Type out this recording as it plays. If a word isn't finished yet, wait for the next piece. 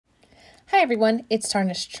Hi everyone, it's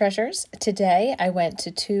Tarnished Treasures. Today I went to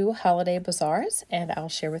 2 holiday bazaars and I'll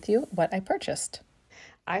share with you what I purchased.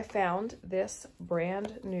 I found this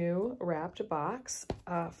brand new wrapped box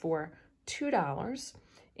for $2.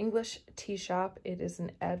 English Tea Shop. It is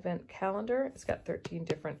an advent calendar. It's got 13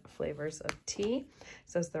 different flavors of tea. It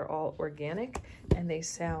says they're all organic and they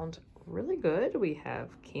sound really good. We have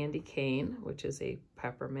candy cane, which is a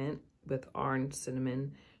peppermint with orange,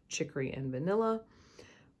 cinnamon, chicory, and vanilla.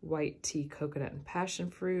 White tea, coconut and passion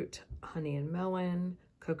fruit, honey and melon,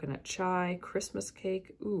 coconut chai, Christmas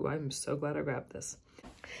cake. Ooh, I'm so glad I grabbed this.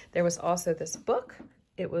 There was also this book.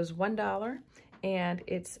 It was $1 and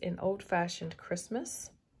it's an old-fashioned Christmas.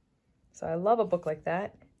 So I love a book like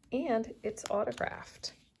that, and it's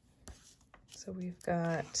autographed. So we've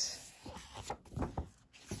got,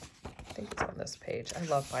 I think it's on this page. I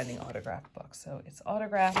love finding autographed books. So it's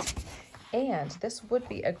autographed. And this would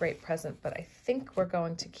be a great present, but I think we're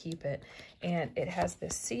going to keep it. And it has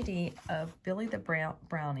this CD of Billy the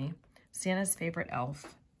Brownie, Santa's Favorite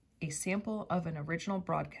Elf, a sample of an original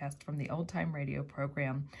broadcast from the old-time radio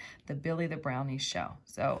program, The Billy the Brownie Show.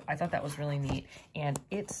 So I thought that was really neat, and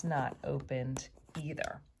it's not opened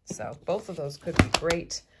either. So both of those could be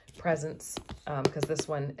great presents because this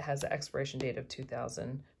one has an expiration date of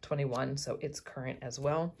 2021, so it's current as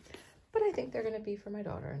well. But I think they're going to be for my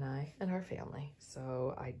daughter and I and our family.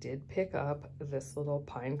 So I did pick up this little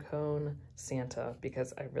pine cone Santa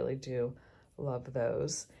because I really do love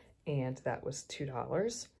those. And that was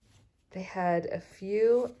 $2. They had a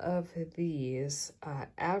few of these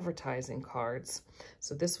advertising cards.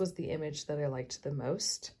 So this was the image that I liked the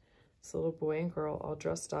most. This little boy and girl all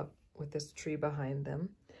dressed up with this tree behind them.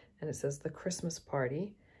 And it says The Christmas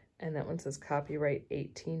Party. And that one says copyright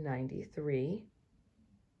 1893.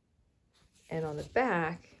 And on the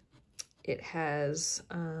back, it has,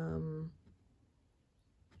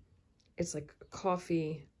 it's like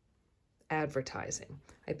coffee advertising.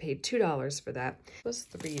 I paid $2 for that. It was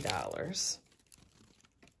 $3.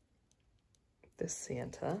 This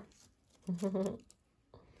Santa.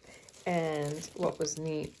 And what was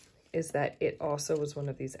neat is that it also was one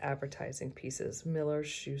of these advertising pieces, Miller's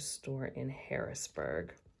Shoe Store in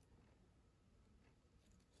Harrisburg.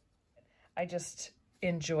 I just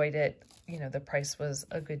enjoyed it. You know, the price was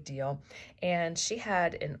a good deal. And she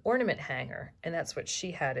had an ornament hanger, and that's what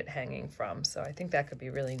she had it hanging from. So I think that could be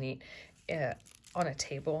really neat on a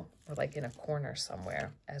table or like in a corner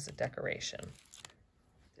somewhere as a decoration.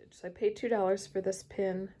 So I paid $2 for this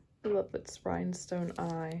pin. I love its rhinestone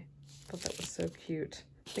eye. I thought that was so cute.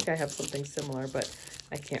 I think I have something similar, but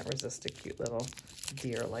I can't resist a cute little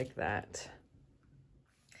deer like that.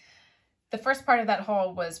 The first part of that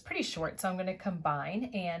haul was pretty short, so I'm going to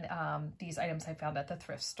combine, and these items I found at the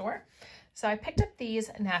thrift store. So I picked up these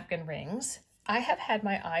napkin rings. I have had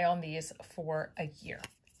my eye on these for a year,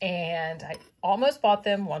 and I almost bought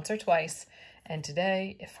them once or twice, and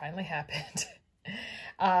today it finally happened.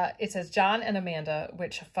 It says John and Amanda,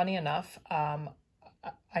 which, funny enough,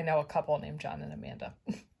 I know a couple named John and Amanda.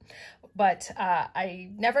 But I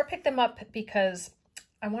never picked them up because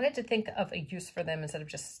I wanted to think of a use for them instead of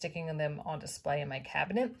just sticking them on display in my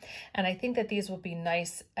cabinet. And I think that these will be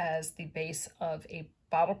nice as the base of a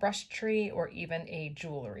bottle brush tree or even a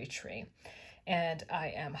jewelry tree. And I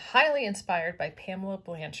am highly inspired by Pamela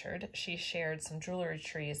Blanchard. She shared some jewelry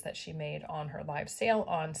trees that she made on her live sale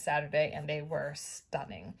on Saturday, and they were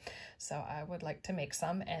stunning. So I would like to make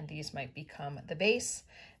some, and these might become the base.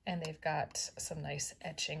 And they've got some nice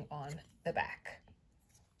etching on the back.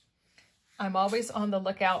 I'm always on the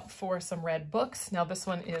lookout for some red books. Now this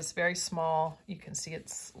one is very small. You can see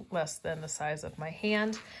it's less than the size of my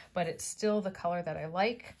hand, but it's still the color that I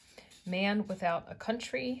like. Man Without a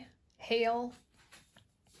Country, Hail.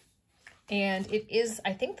 And it is,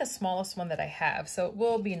 I think, the smallest one that I have. So it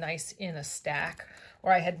will be nice in a stack.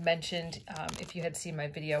 Or I had mentioned, if you had seen my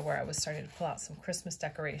video where I was starting to pull out some Christmas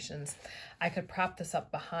decorations, I could prop this up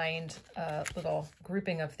behind a little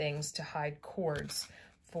grouping of things to hide cords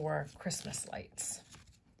for Christmas lights.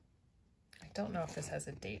 I don't know if this has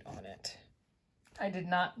a date on it. I did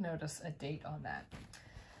not notice a date on that.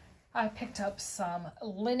 I picked up some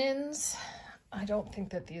linens. I don't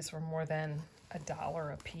think that these were more than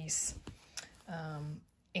 $1 a piece.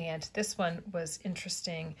 And this one was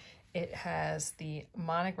interesting. It has the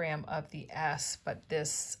monogram of the S, but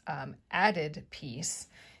this added piece,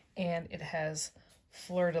 and it has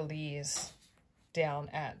fleur-de-lis down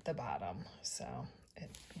at the bottom. So it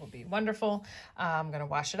will be wonderful. I'm going to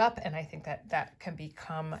wash it up, and I think that that can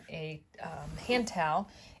become a hand towel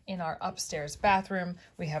in our upstairs bathroom.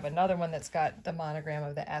 We have another one that's got the monogram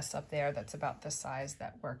of the S up there that's about the size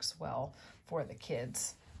that works well for the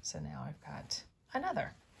kids So now I've got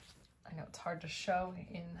another. I know it's hard to show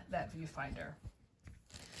in that viewfinder.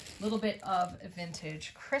 A little bit of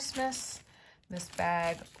vintage Christmas. This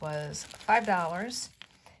bag was $5,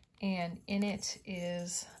 and in it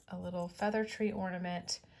is a little feather tree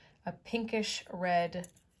ornament, a pinkish red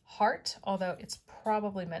heart, although it's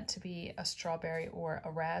probably meant to be a strawberry or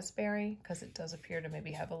a raspberry because it does appear to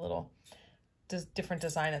maybe have a little different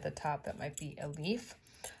design at the top that might be a leaf.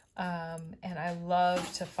 And I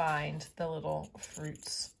love to find the little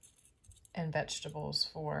fruits and vegetables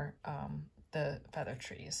for the feather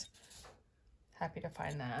trees. Happy to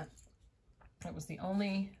find that. It was the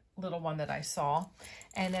only little one that I saw.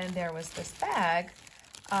 And then there was this bag.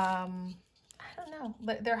 I don't know.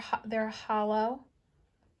 They're hollow.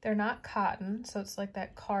 They're not cotton, so it's like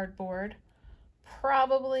that cardboard.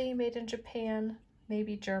 Probably made in Japan,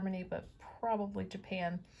 maybe Germany, but probably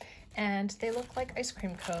Japan. And they look like ice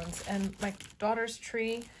cream cones. And my daughter's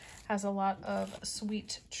tree has a lot of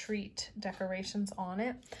sweet treat decorations on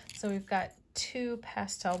it. So we've got 2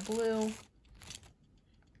 pastel blue,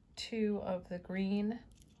 2 of the green,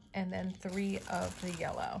 and then 3 of the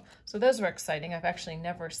yellow. So those were exciting. I've actually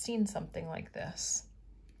never seen something like this.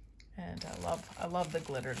 And I love the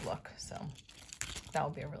glittered look, so that will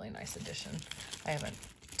be a really nice addition. I haven't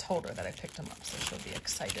told her that I picked them up, so she'll be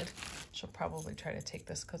excited. She'll probably try to take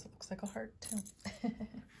this because it looks like a heart too.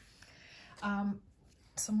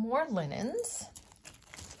 Some more linens.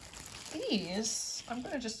 These, I'm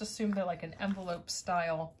going to just assume they're like an envelope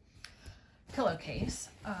style pillowcase.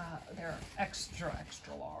 They're extra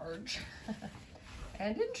large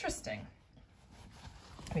and interesting,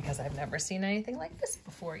 because I've never seen anything like this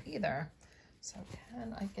before either. So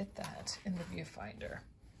can I get that in the viewfinder?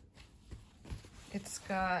 It's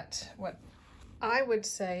got what I would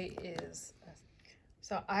say is,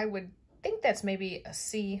 so I would think that's maybe a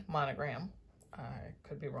C monogram. I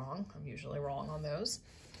could be wrong. I'm usually wrong on those.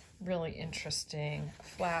 Really interesting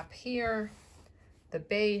flap here. The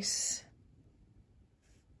base.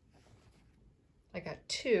 I got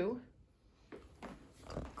 2.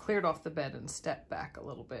 Cleared off the bed and stepped back a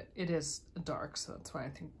little bit. It is dark, so that's why I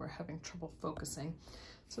think we're having trouble focusing.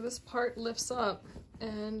 So this part lifts up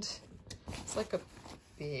and it's like a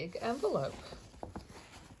big envelope.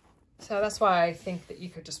 So that's why I think that you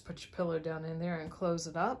could just put your pillow down in there and close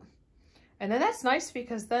it up. And then that's nice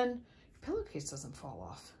because then your pillowcase doesn't fall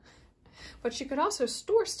off. But you could also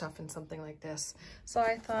store stuff in something like this. So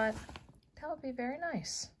I thought that would be very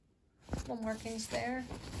nice. Little markings there.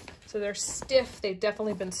 So they're stiff. They've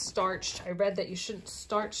definitely been starched. I read that you shouldn't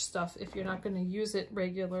starch stuff if you're not going to use it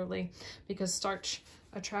regularly, because starch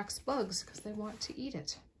attracts bugs because they want to eat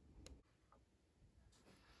it.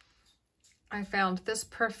 I found this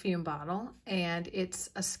perfume bottle, and it's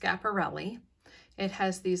a scaparelli. It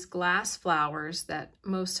has these glass flowers that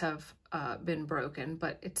most have been broken,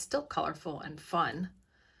 but it's still colorful and fun.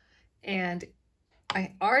 And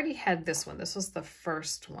I already had this one. This was the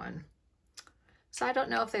first one. So I don't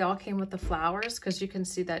know if they all came with the flowers, because you can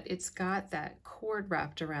see that it's got that cord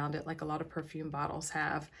wrapped around it like a lot of perfume bottles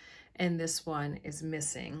have, and this one is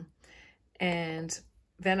missing. And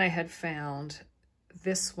then I had found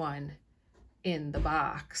this one in the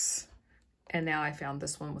box, and now I found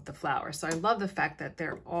this one with the flowers. So I love the fact that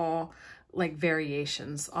they're all like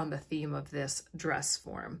variations on the theme of this dress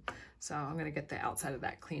form. So I'm going to get the outside of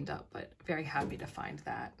that cleaned up, but very happy to find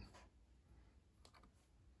that.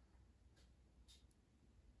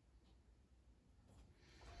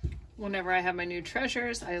 Whenever I have my new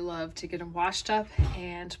treasures, I love to get them washed up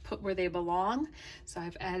and put where they belong. So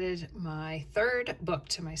I've added my 3rd book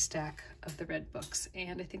to my stack of the red books,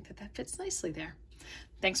 and I think that that fits nicely there.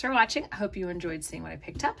 Thanks for watching. I hope you enjoyed seeing what I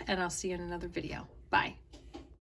picked up, and I'll see you in another video. Bye.